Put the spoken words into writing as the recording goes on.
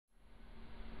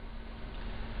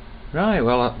Right,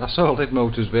 well, I saw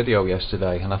Lidmotor's video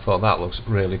yesterday and I thought that looks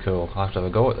really cool. I'll have to have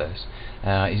a go at this.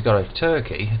 He's got a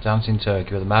turkey, a dancing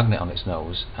turkey with a magnet on its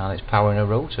nose, and it's powering a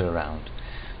rotor around.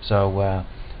 So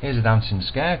here's a dancing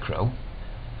scarecrow,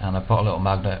 and I put a little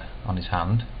magnet on his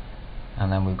hand,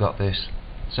 and then we've got this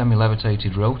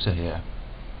semi-levitated rotor here.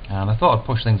 And I thought I'd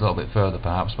push things a little bit further,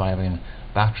 perhaps by having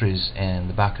batteries in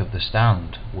the back of the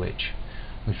stand, which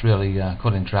really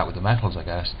could interact with the metals, I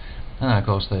guess. And then of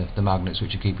course the magnets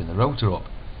which are keeping the rotor up.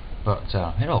 But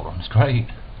it all runs great.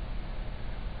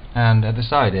 And at the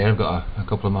side here I've got a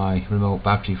couple of my remote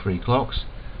battery free clocks,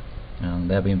 and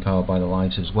they're being powered by the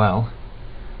light as well.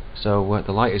 So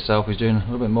the light itself is doing a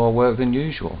little bit more work than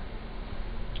usual.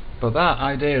 But that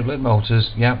idea of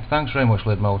Lidmotor's, yeah, thanks very much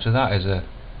Lidmotor,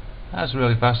 that's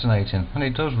really fascinating, and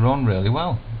it does run really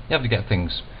well. You have to get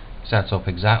things set up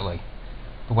exactly,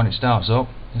 but when it starts up,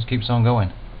 it just keeps on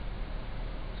going.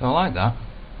 So I like that.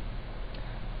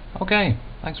 Okay,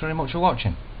 thanks very much for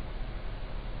watching.